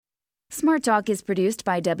Smart Talk is produced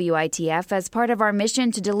by WITF as part of our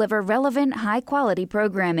mission to deliver relevant, high-quality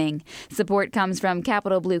programming. Support comes from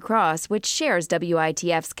Capital Blue Cross, which shares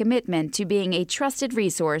WITF's commitment to being a trusted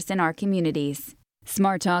resource in our communities.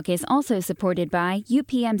 Smart Talk is also supported by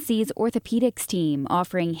UPMC's orthopedics team,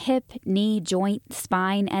 offering hip, knee, joint,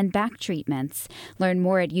 spine, and back treatments. Learn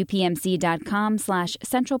more at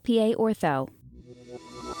upmc.com/centralpaortho.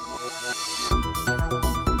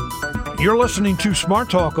 You're listening to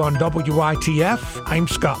Smart Talk on WITF. I'm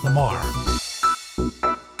Scott Lamar.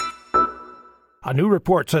 A new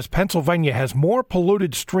report says Pennsylvania has more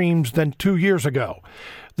polluted streams than 2 years ago.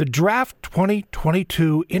 The draft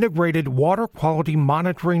 2022 Integrated Water Quality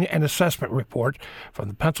Monitoring and Assessment Report from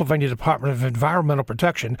the Pennsylvania Department of Environmental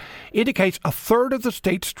Protection indicates a third of the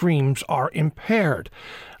state's streams are impaired.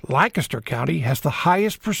 Lancaster County has the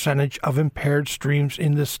highest percentage of impaired streams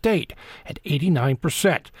in the state at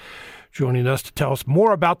 89%. Joining us to tell us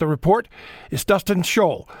more about the report is Dustin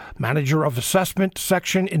Scholl, Manager of Assessment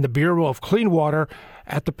Section in the Bureau of Clean Water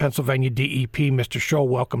at the Pennsylvania DEP. Mr. Scholl,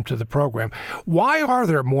 welcome to the program. Why are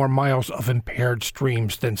there more miles of impaired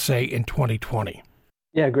streams than, say, in 2020?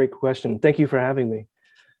 Yeah, great question. Thank you for having me.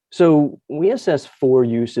 So we assess 4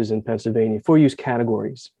 uses in Pennsylvania, 4 use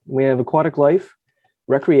categories. We have aquatic life,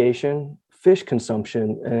 recreation, fish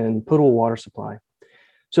consumption, and potable water supply.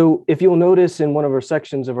 So if you'll notice in one of our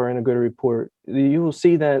sections of our integrated report, you will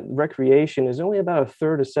see that recreation is only about a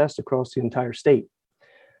third assessed across the entire state.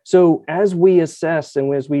 So as we assess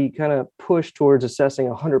and as we kind of push towards assessing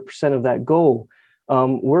 100% of that goal,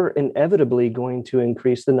 we're inevitably going to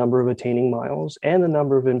increase the number of attaining miles and the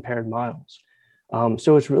number of impaired miles.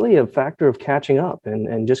 So it's really a factor of catching up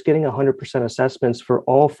and just getting 100% assessments for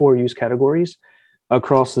all 4 use categories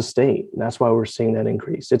across the state. That's why we're seeing that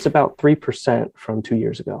increase. It's about 3% from 2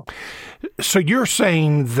 years ago. So you're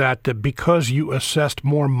saying that because you assessed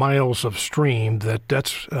more miles of stream,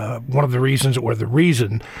 that's one of the reasons or the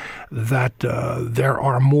reason that there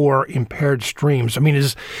are more impaired streams. I mean,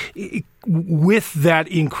 with that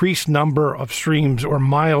increased number of streams or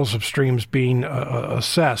miles of streams being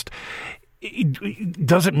assessed,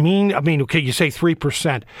 does it mean, okay, you say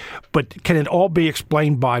 3%, but can it all be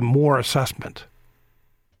explained by more assessment?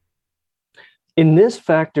 In this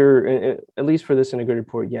factor, at least for this integrated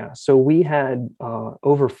report, yeah. So we had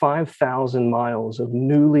over 5,000 miles of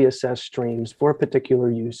newly assessed streams for a particular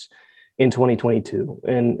use in 2022.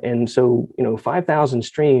 And so, 5,000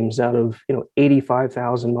 streams out of,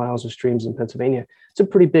 85,000 miles of streams in Pennsylvania, it's a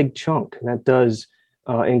pretty big chunk. And that does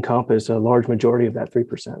encompass a large majority of that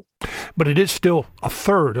 3%. But it is still a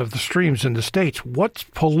third of the streams in the states. What's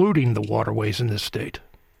polluting the waterways in this state?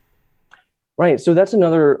 Right. So that's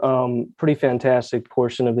another pretty fantastic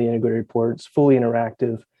portion of the integrated report. It's fully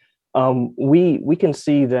interactive. We can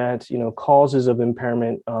see that, causes of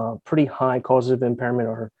impairment, pretty high causes of impairment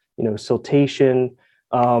are, siltation,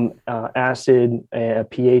 acid,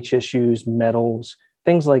 pH issues, metals,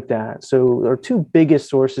 things like that. So our 2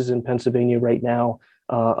 biggest sources in Pennsylvania right now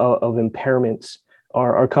of impairments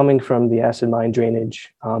are coming from the acid mine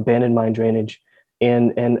drainage, abandoned mine drainage,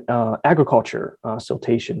 and agriculture,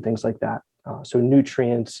 siltation, things like that. So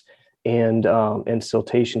nutrients and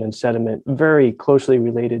siltation and sediment very closely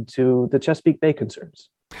related to the Chesapeake Bay concerns.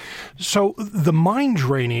 So the mine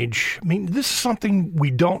drainage, this is something we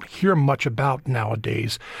don't hear much about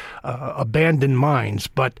nowadays, abandoned mines,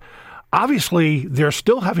 but obviously they're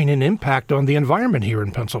still having an impact on the environment here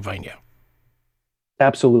in Pennsylvania.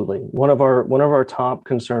 Absolutely. One of our top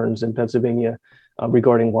concerns in Pennsylvania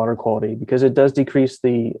regarding water quality, because it does decrease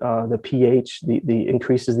the pH, the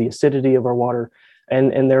increases the acidity of our water,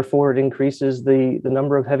 and therefore it increases the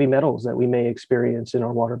number of heavy metals that we may experience in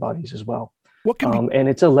our water bodies as well. And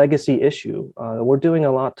it's a legacy issue. We're doing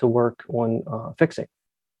a lot to work on fixing.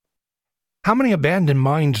 How many abandoned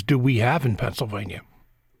mines do we have in Pennsylvania?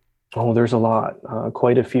 Oh, there's a lot,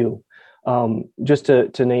 quite a few. Just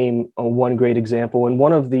to name one great example, and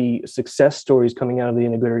one of the success stories coming out of the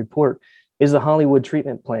integrated report is the Hollywood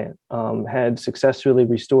treatment plant had successfully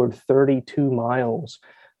restored 32 miles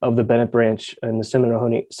of the Bennett Branch and the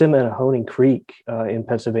Seminohoning Creek in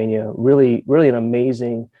Pennsylvania. Really, really an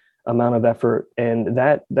amazing amount of effort. And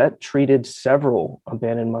that treated several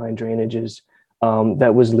abandoned mine drainages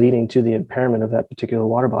that was leading to the impairment of that particular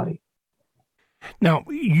water body. Now,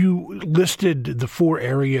 you listed the 4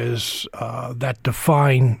 areas that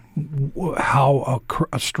define how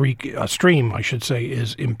a stream, I should say,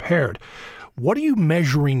 is impaired. What are you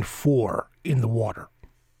measuring for in the water?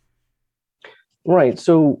 Right.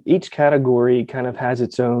 So each category kind of has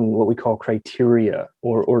its own what we call criteria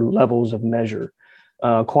or levels of measure.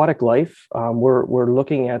 Aquatic life, we're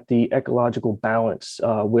looking at the ecological balance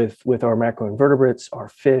with our macroinvertebrates, our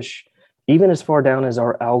fish, even as far down as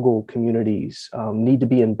our algal communities need to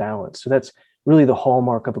be in balance. So that's really the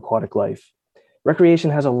hallmark of aquatic life. Recreation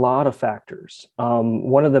has a lot of factors.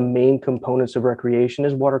 One of the main components of recreation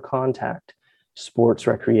is water contact, sports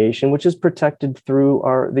recreation, which is protected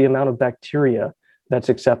through the amount of bacteria that's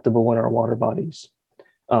acceptable in our water bodies.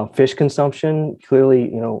 Fish consumption, clearly,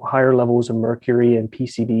 higher levels of mercury and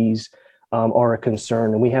PCBs are a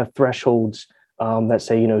concern, and we have thresholds that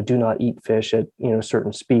say, do not eat fish at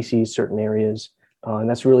certain species, certain areas, and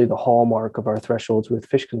that's really the hallmark of our thresholds with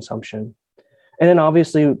fish consumption. And then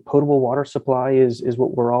obviously, potable water supply is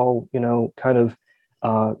what we're all kind of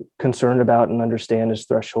concerned about and understand as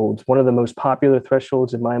thresholds. One of the most popular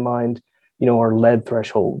thresholds in my mind, are lead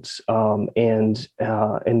thresholds and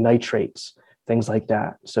nitrates, things like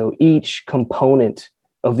that. So each component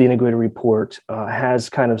of the integrated report has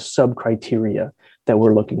kind of sub-criteria that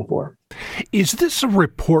we're looking for. Is this a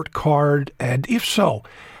report card? And if so,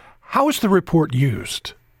 how is the report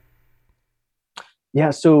used?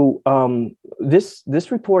 Yeah, so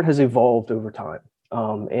this report has evolved over time.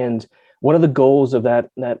 And one of the goals of that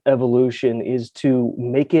evolution is to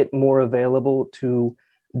make it more available to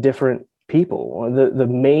different people. The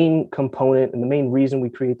main component and the main reason we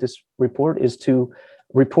create this report is to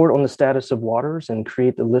report on the status of waters and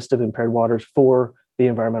create the list of impaired waters for the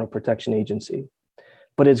Environmental Protection Agency.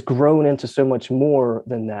 But it's grown into so much more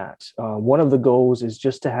than that. One of the goals is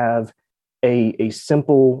just to have a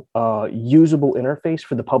simple, usable interface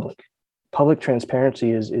for the public. Public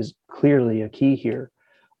transparency is clearly a key here.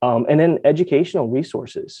 And then educational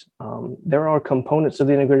resources. There are components of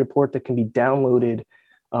the integrated report that can be downloaded,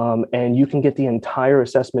 and you can get the entire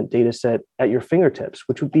assessment data set at your fingertips,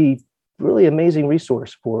 which would be really amazing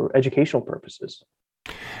resource for educational purposes.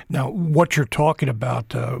 Now, what you're talking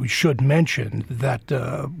about, we should mention that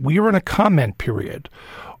we are in a comment period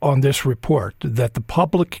on this report, that the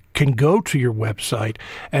public can go to your website.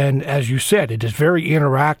 And as you said, it is very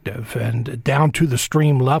interactive and down to the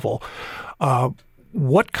stream level.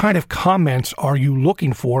 What kind of comments are you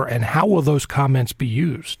looking for, and how will those comments be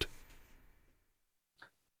used?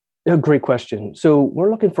 A great question. So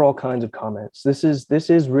we're looking for all kinds of comments. This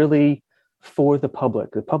is really for the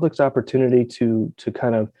public's opportunity to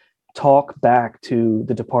kind of talk back to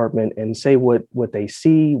the department and say what they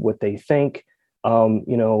see, what they think.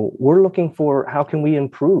 We're looking for how can we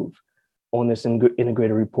improve on this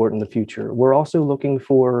integrated report in the future. We're also looking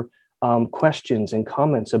for questions and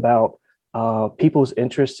comments about people's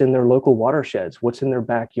interest in their local watersheds, what's in their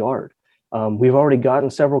backyard. We've already gotten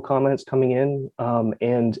several comments coming in,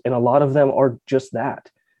 and a lot of them are just that,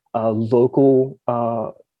 local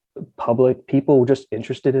public people just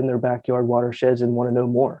interested in their backyard watersheds and want to know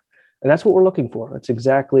more. And that's what we're looking for. That's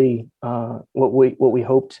exactly what we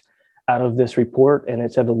hoped out of this report and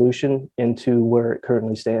its evolution into where it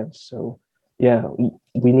currently stands. So yeah,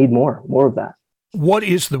 we need more of that. What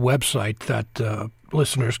is the website that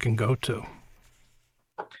listeners can go to?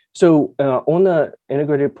 So on the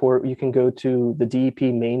integrated report, you can go to the DEP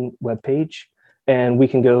main webpage, and we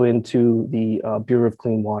can go into the Bureau of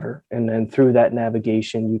Clean Water. And then through that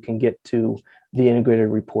navigation, you can get to the integrated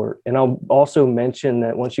report. And I'll also mention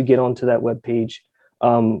that once you get onto that webpage,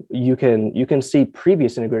 you can see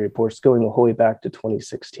previous integrated reports going all the way back to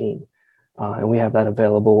 2016. And we have that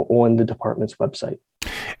available on the department's website.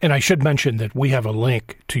 And I should mention that we have a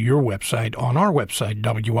link to your website on our website,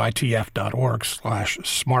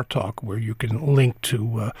 witf.org/SmartTalk, where you can link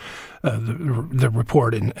to the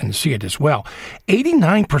report and see it as well.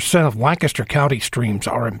 89% of Lancaster County streams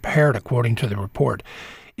are impaired, according to the report.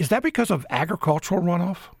 Is that because of agricultural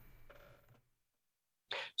runoff?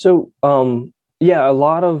 So, yeah, a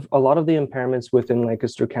lot of the impairments within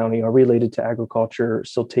Lancaster County are related to agriculture,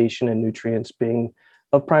 siltation, and nutrients being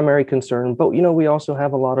of primary concern. But, we also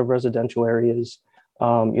have a lot of residential areas,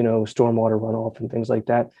 stormwater runoff and things like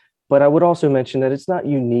that. But I would also mention that it's not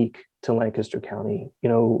unique to Lancaster County.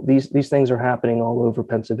 These things are happening all over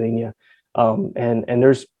Pennsylvania. And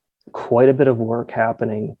there's quite a bit of work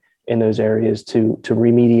happening in those areas to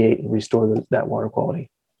remediate and restore that water quality.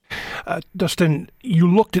 Dustin,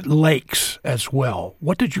 you looked at lakes as well.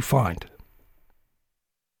 What did you find?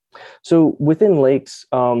 So within lakes,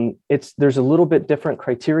 there's a little bit different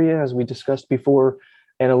criteria, as we discussed before,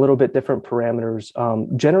 and a little bit different parameters.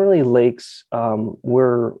 Generally, lakes,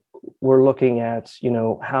 we're looking at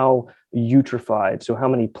how eutrophied, so how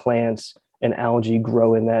many plants and algae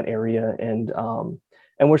grow in that area, and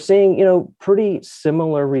we're seeing pretty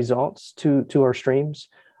similar results to our streams.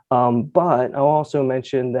 But I'll also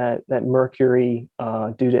mention that mercury,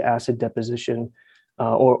 due to acid deposition,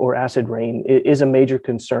 or acid rain is a major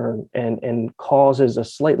concern and causes a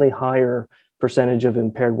slightly higher percentage of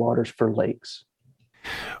impaired waters for lakes.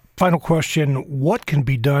 Final question, what can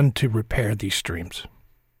be done to repair these streams?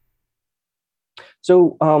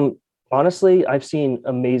 So honestly, I've seen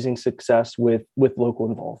amazing success with local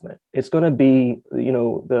involvement. It's going to be,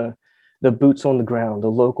 the boots on the ground,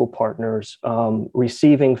 the local partners,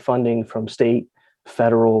 receiving funding from state,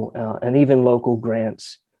 federal, and even local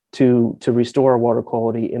grants to restore our water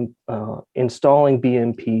quality, installing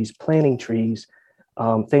BMPs, planting trees,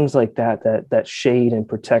 things like that shade and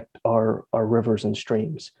protect our rivers and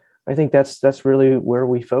streams. I think that's really where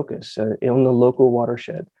we focus in the local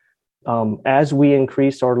watershed. As we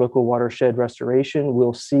increase our local watershed restoration,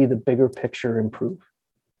 we'll see the bigger picture improve.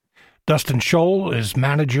 Dustin Scholl is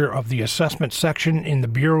manager of the assessment section in the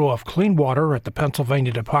Bureau of Clean Water at the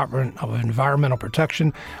Pennsylvania Department of Environmental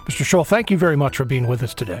Protection. Mr. Scholl, thank you very much for being with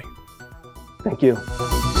us today. Thank you.